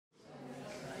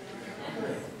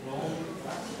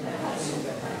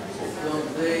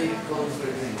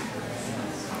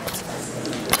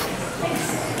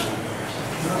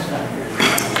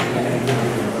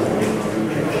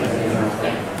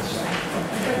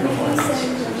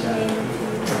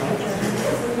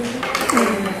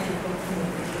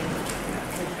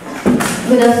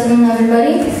Good afternoon,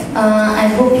 everybody. I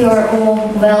hope you are all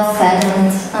well fed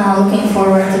and looking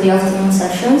forward to the afternoon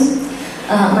sessions.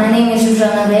 My name is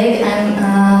Zsuzsanna Vég.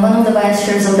 I'm one of the vice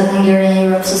chairs of the Hungarian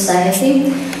Europe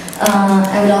Society.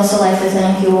 I would also like to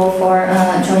thank you all for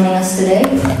joining us today.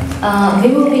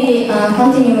 We will be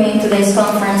continuing today's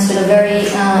conference with a very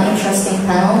interesting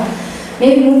panel.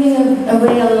 Maybe moving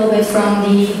away a little bit from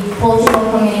the political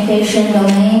communication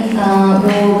domain,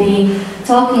 we will be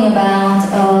talking about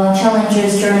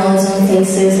challenges journalism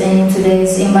faces in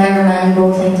today's environment,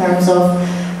 both in terms of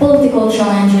political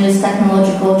challenges,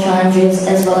 technological challenges,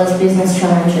 as well as business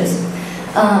challenges.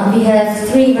 We have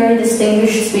three very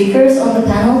distinguished speakers on the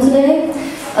panel today.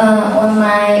 On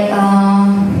my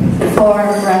far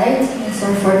right,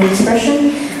 sorry for the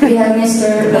expression, we have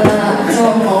Mr.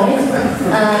 Lloyd,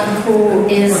 who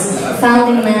is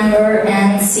founding member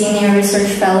and senior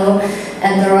research fellow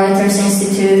at the Reuters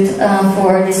Institute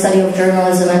for the Study of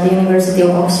Journalism at the University of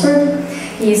Oxford.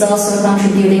 He is also a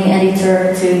contributing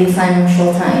editor to the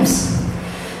Financial Times.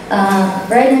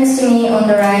 Right next to me on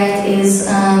the right is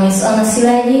Ms.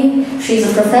 atthe. She's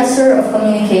a professor of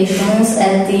communications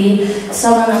at the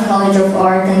Savannah College of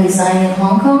Art and Design in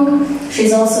Hong Kong.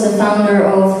 She's also the founder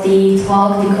of the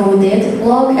Talk Decoded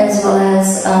blog, as well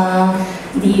as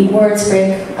the Words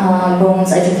Break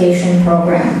Bones education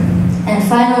program. And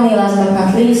finally, last but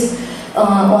not least,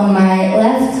 on my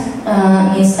left,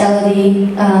 Ms.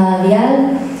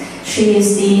 Illiberal. She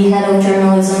is the head of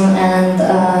journalism and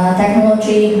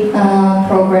technology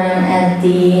program at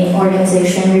the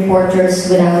organization Reporters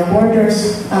Without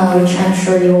Borders, which I'm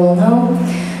sure you all know.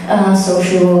 So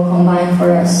she will combine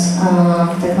for us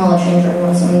technology and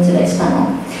journalism in today's panel.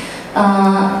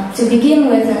 To begin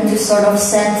with, and to sort of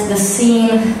set the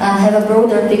scene, have a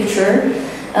broader picture,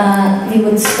 we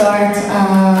would start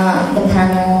the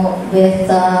panel with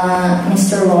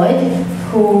Mr. Lloyd,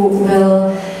 who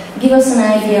will give us an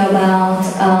idea about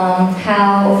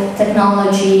how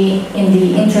technology in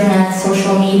the internet,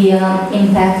 social media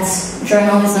impacts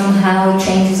journalism, how it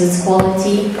changes its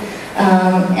quality,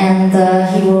 and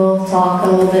he will talk a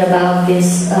little bit about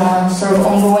this sort of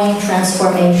ongoing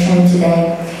transformation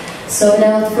today. So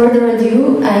without further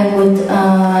ado, I would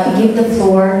give the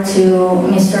floor to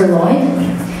Mr. Lloyd,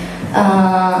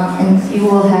 and you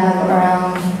will have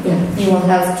around, you will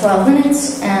have 12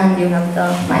 minutes, and you have the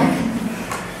mic.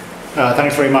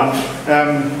 Thanks very much.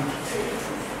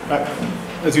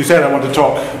 As you said, I want to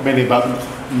talk mainly about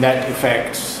net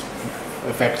effects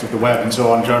of the web and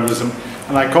so on, journalism.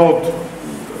 And I called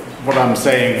what I'm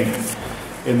saying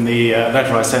in the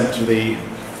letter I sent to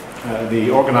the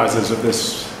organisers of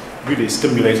this really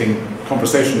stimulating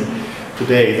conversation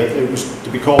today, that it was to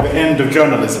be called the end of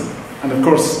journalism. And of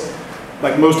course,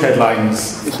 like most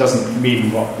headlines, it doesn't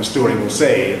mean what the story will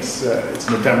say. It's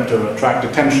an attempt to attract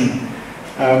attention.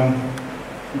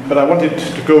 But I wanted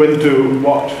to go into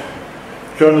what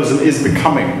journalism is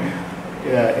becoming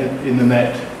in the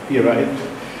net era.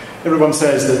 Everyone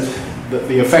says that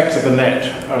the effects of the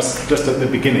net are just at the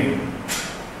beginning.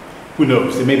 Who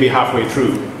knows? They may be halfway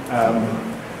through.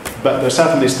 But they're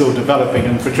certainly still developing.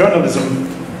 And for journalism,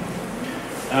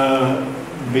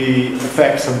 the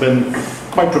effects have been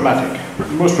quite dramatic.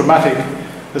 The most dramatic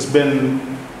has been,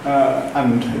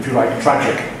 and if you like,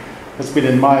 tragic, has been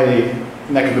in my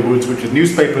neck of the woods, which is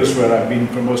newspapers, where I've been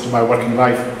for most of my working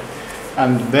life.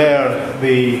 And there,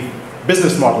 the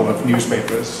business model of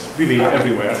newspapers, really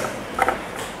everywhere,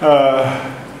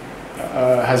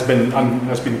 has been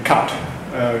cut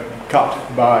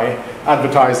by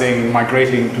advertising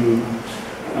migrating to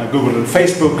Google and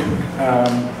Facebook,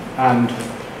 and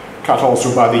cut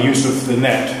also by the use of the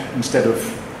net instead of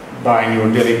buying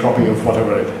your daily copy of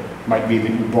whatever it might be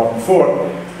that you bought before.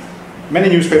 Many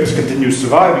newspapers continue to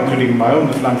survive, including my own,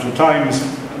 the Financial Times,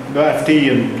 the atthe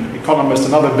and Economist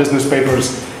and other business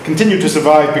papers continue to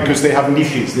survive because they have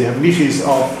niches. They have niches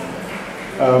of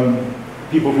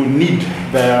people who need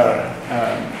their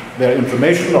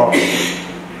information or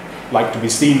like to be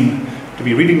seen to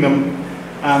be reading them,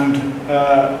 and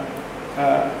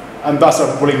thus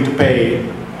are willing to pay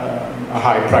a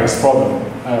high price for them,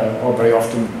 or very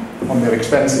often on their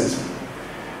expenses.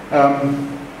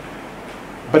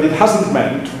 But it hasn't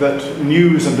meant that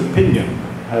news and opinion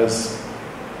has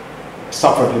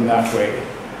suffered in that way,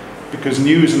 because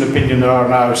news and opinion are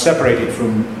now separated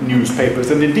from newspapers,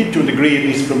 and indeed to a degree at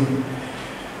least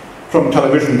from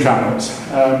television channels.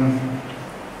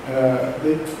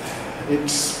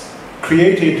 It's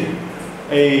created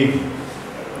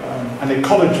an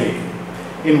ecology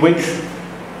in which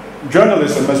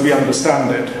journalism, as we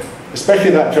understand it,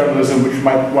 especially that journalism which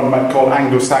one might call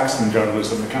Anglo-Saxon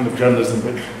journalism, the kind of journalism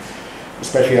which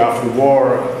especially after the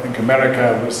war. I think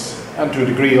America was, and to a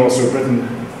degree also Britain,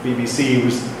 BBC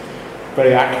was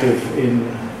very active in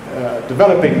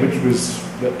developing, which was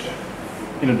that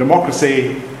in a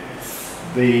democracy,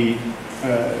 the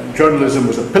journalism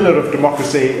was a pillar of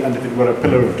democracy, and if it were a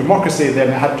pillar of democracy, then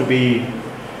it had to be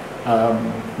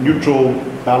neutral,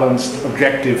 balanced,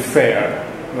 objective, fair.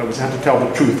 In other words, it had to tell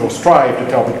the truth, or strive to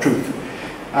tell the truth.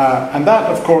 And that,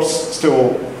 of course,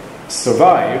 still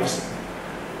survives,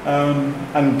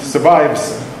 and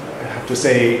survives, I have to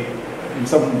say, in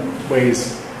some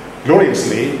ways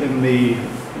gloriously in the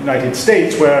United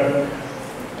States, where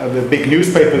the big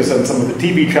newspapers and some of the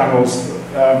TV channels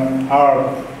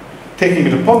are taking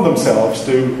it upon themselves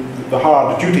to the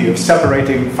hard duty of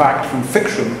separating fact from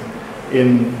fiction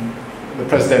in the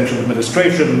presidential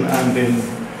administration and in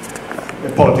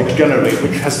politics generally,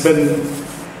 which has been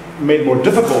made more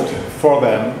difficult for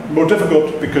them. More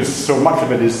difficult because so much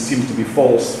of it seems to be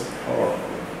false, or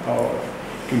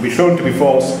can be shown to be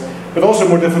false, but also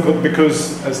more difficult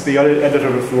because, as the editor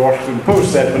of the Washington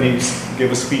Post said when he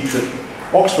gave a speech at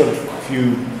Oxford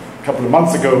a couple of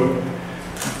months ago,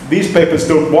 these papers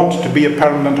don't want to be a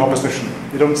permanent opposition.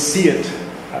 They don't see it.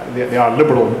 They are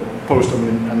liberal, Post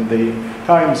and the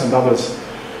Times and others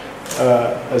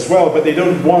as well, but they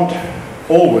don't want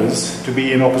always to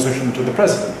be in opposition to the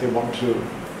president. They want to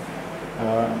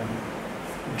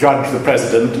judge the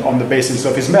president on the basis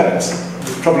of his merits.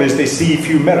 The trouble is they see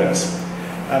few merits,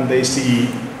 and they see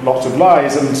lots of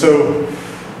lies, and so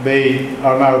they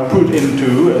are now put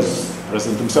into, as the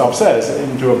president himself says,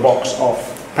 into a box of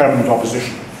permanent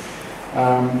opposition.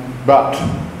 But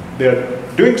they're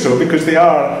doing so because they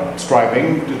are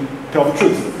striving to tell the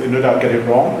truth. They no doubt get it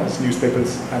wrong, as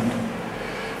newspapers and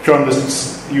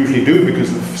journalists usually do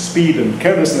because of speed and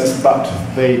carelessness, but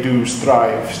they do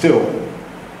strive still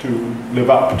to live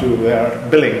up to their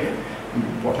billing,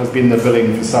 what has been the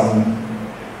billing for some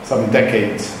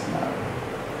decades now.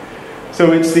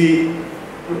 So it's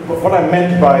what I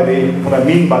mean by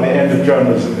the end of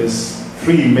journalism is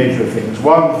three major things.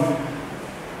 One,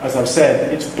 as I've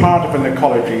said, it's part of an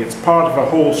ecology, it's part of a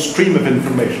whole stream of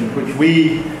information which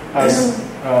we as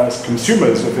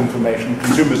consumers of information,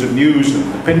 consumers of news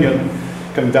and opinion,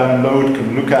 can download,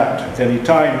 can look at any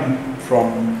time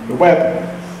from the web.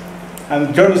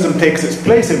 And journalism takes its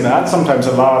place in that, sometimes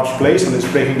a large place when it's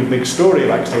breaking a big story,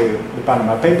 like, say, the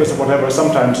Panama Papers or whatever,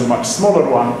 sometimes a much smaller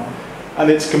one. And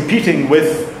it's competing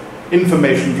with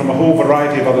information from a whole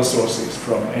variety of other sources,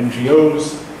 from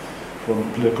NGOs, from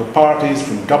political parties,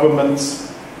 from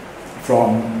governments,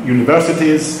 from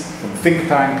universities, from think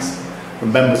tanks,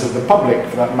 from members of the public,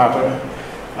 for that matter,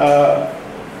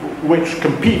 which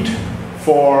compete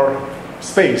for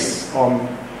space on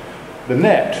the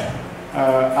net.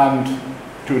 And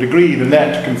to a degree, the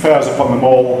net confers upon them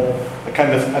all a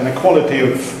kind of an equality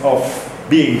of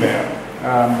being there,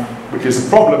 which is a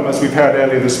problem, as we've heard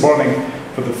earlier this morning,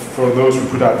 for those who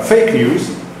put out fake news,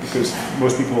 because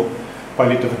most people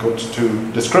find it difficult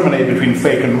to discriminate between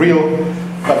fake and real.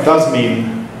 That does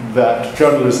mean that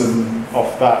journalism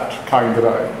of that kind that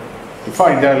I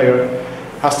defined earlier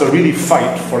has to really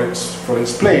fight for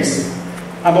its place,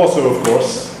 and also, of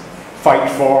course, fight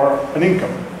for an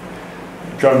income.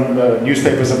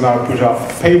 Newspapers have now put up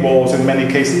paywalls in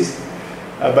many cases,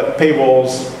 but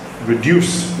paywalls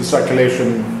reduce the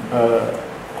circulation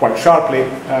quite sharply,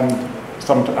 and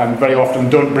very often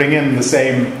don't bring in the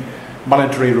same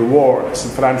monetary rewards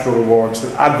and financial rewards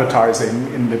that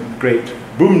advertising in the great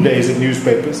boom days of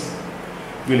newspapers,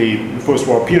 really the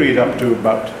post-war period up to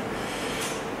about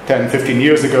 10, 15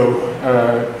 years ago,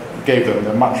 gave them.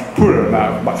 They're much poorer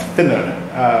now, much thinner,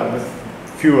 with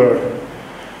fewer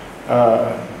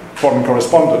foreign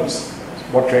correspondents.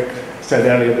 Wojciech said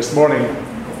earlier this morning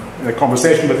in a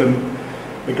conversation with him,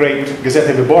 the great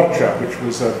Gazeta Wyborcza, which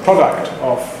was a product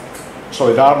of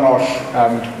Solidarność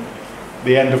and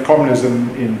the end of communism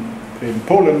in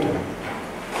Poland,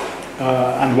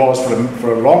 and was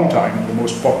for a long time the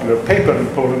most popular paper in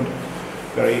Poland,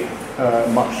 very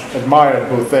much admired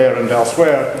both there and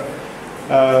elsewhere,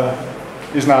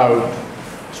 is now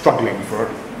struggling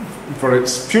for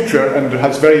its future and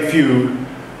has very few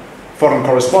foreign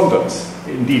correspondents.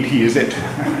 Indeed, he is it.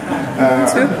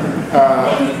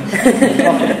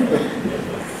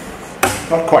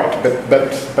 Not quite,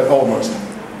 but almost.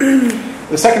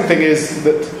 The second thing is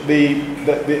that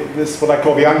this, what I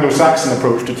call the Anglo-Saxon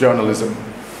approach to journalism,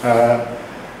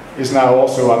 is now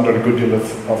also under a good deal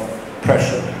of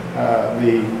pressure.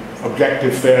 The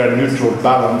objective, fair, neutral,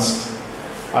 balanced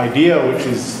idea, which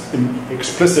is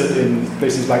explicit in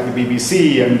places like the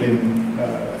BBC and in,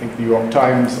 I think, the New York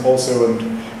Times also, and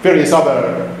various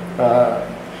other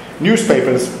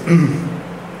newspapers,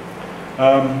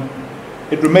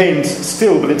 it remains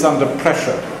still, but it's under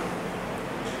pressure.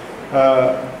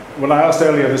 When I asked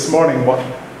earlier this morning what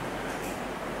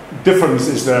difference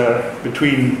is there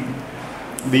between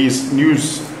these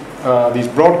news, these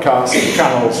broadcast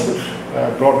channels which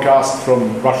broadcast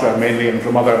from Russia mainly and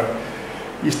from other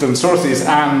Eastern sources,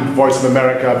 and Voice of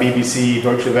America, BBC,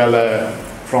 Deutsche Welle,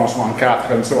 France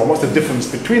 24, and so on. What's the difference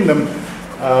between them?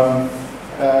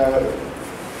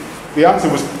 The answer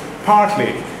was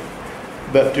partly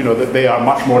that, that they are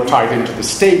much more tied into the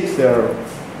state. They're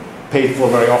paid for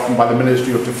very often by the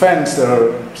Ministry of Defense.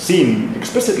 They're seen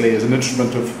explicitly as an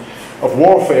instrument of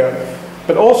warfare.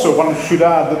 But also, one should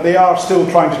add that they are still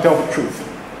trying to tell the truth.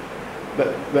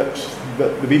 That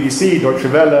the BBC, Deutsche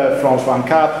Welle, France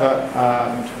 24,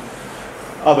 and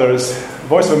others,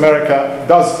 Voice of America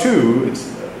does too.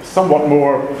 It's somewhat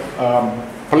more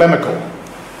polemical,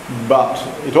 but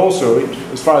it also,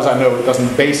 as far as I know, it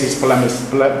doesn't base its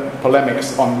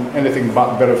polemics on anything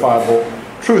but verifiable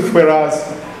truth, whereas,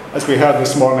 as we heard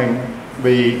this morning,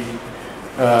 the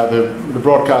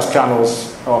broadcast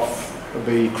channels of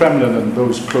the Kremlin and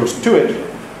those close to it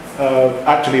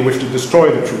actually wish to destroy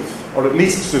the truth, or at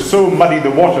least to so muddy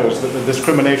the waters that the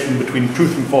discrimination between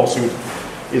truth and falsehood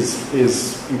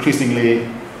is increasingly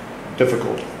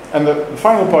difficult. And the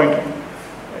final point,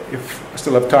 if I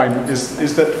still have time,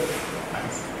 is that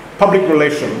public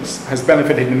relations has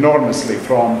benefited enormously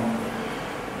from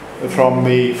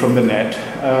the net.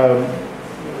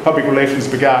 Public relations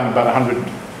began about 100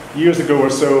 years ago or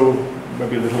so,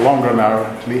 maybe a little longer now,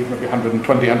 actually, maybe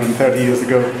 120, 130 years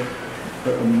ago,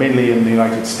 mainly in the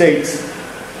United States,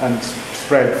 and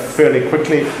spread fairly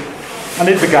quickly. And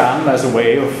it began as a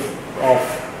way of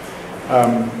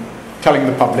telling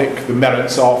the public the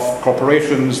merits of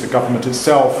corporations, the government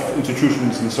itself,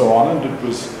 institutions, and so on. And it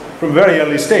was, from a very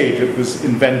early stage, it was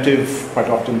inventive, quite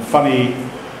often funny,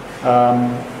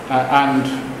 and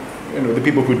the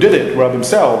people who did it were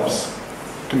themselves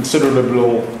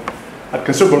considerable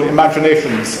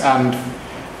imaginations and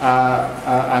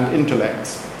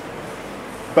intellects.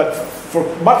 But for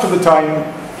much of the time,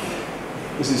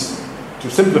 this is to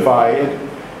simplify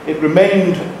it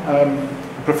remained a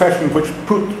profession which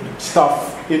put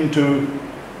stuff into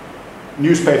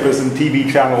newspapers and TV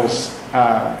channels.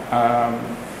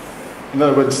 In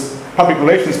other words, public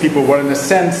relations people were, in a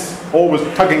sense, always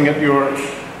tugging at your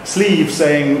sleeve,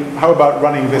 saying, how about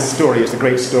running this story? It's a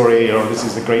great story, or this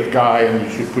is a great guy, and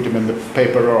you should put him in the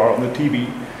paper or on the TV.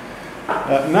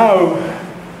 Now,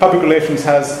 public relations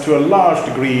has, to a large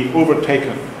degree,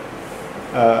 overtaken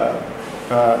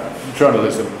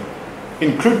journalism.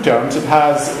 In crude terms, it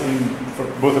has,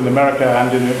 both in America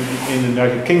and in the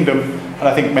United Kingdom, and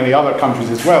I think many other countries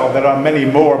as well, there are many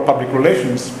more public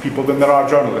relations people than there are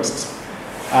journalists.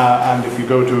 And if you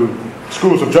go to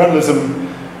schools of journalism,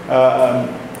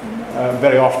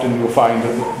 very often you'll find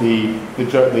that the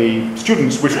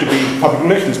students wish to be public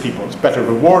relations people. It's better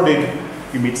rewarded,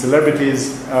 you meet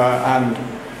celebrities, and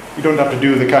you don't have to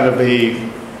do the kind of the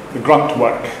grunt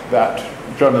work that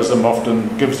journalism often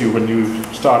gives you when you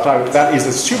start out. That is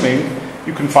assuming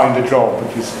you can find a job,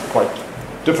 which is quite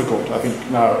difficult, I think,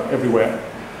 now everywhere.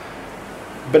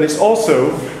 But it's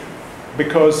also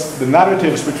because the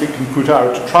narratives which it can put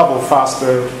out travel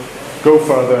faster, go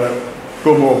further,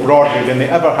 go more broadly than they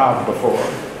ever have before.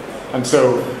 And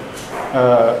so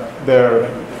they're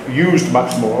used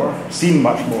much more, seen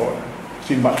much more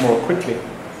quickly.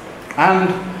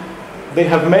 And they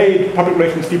have made, public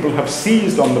relations people have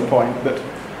seized on the point that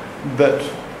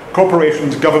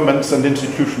corporations, governments, and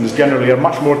institutions generally are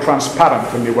much more transparent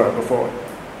than they were before.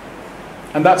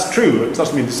 And that's true. It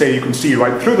doesn't mean to say you can see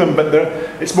right through them, but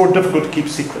it's more difficult to keep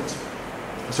secrets.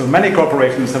 So many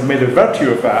corporations have made a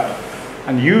virtue of that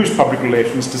and use public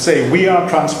relations to say, we are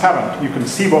transparent, you can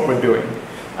see what we're doing.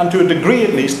 And to a degree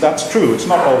at least, that's true. It's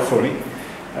not all phony.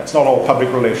 It's not all public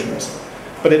relations.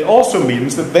 But it also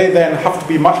means that they then have to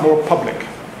be much more public.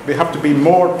 They have to be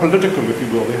more political, if you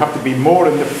will. They have to be more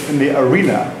in the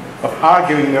arena of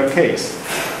arguing their case.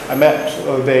 I met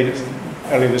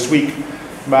earlier this week,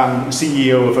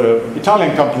 CEO of an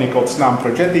Italian company called Snam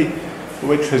Progetti,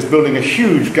 which is building a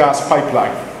huge gas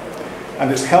pipeline. And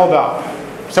it's held up,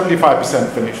 75%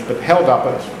 finished, but held up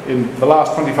in the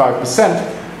last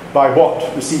 25% by what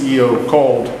the CEO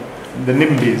called the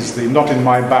NIMBYs, the not in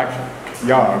my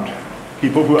backyard.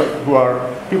 People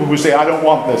who say, I don't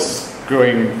want this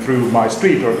going through my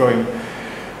street or going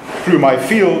through my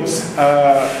fields,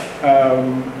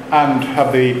 and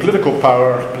have the political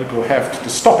power, political heft to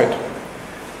stop it.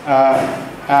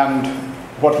 And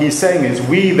what he's saying is,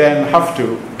 we then have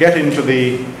to get into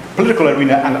the political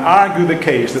arena and argue the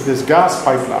case that this gas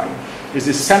pipeline is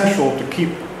essential to keep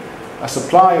a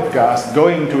supply of gas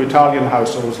going to Italian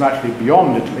households and actually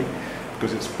beyond Italy,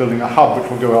 because it's building a hub which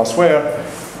will go elsewhere.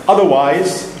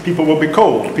 Otherwise, people will be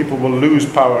cold, people will lose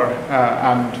power,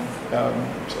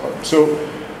 so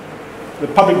the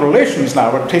public relations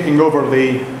now are taking over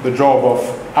the job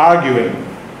of arguing,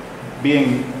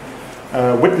 being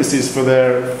witnesses for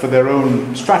their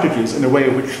own strategies in a way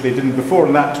which they didn't before,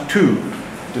 and that too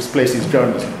displaces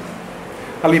journalism.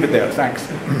 I'll leave it there, thanks.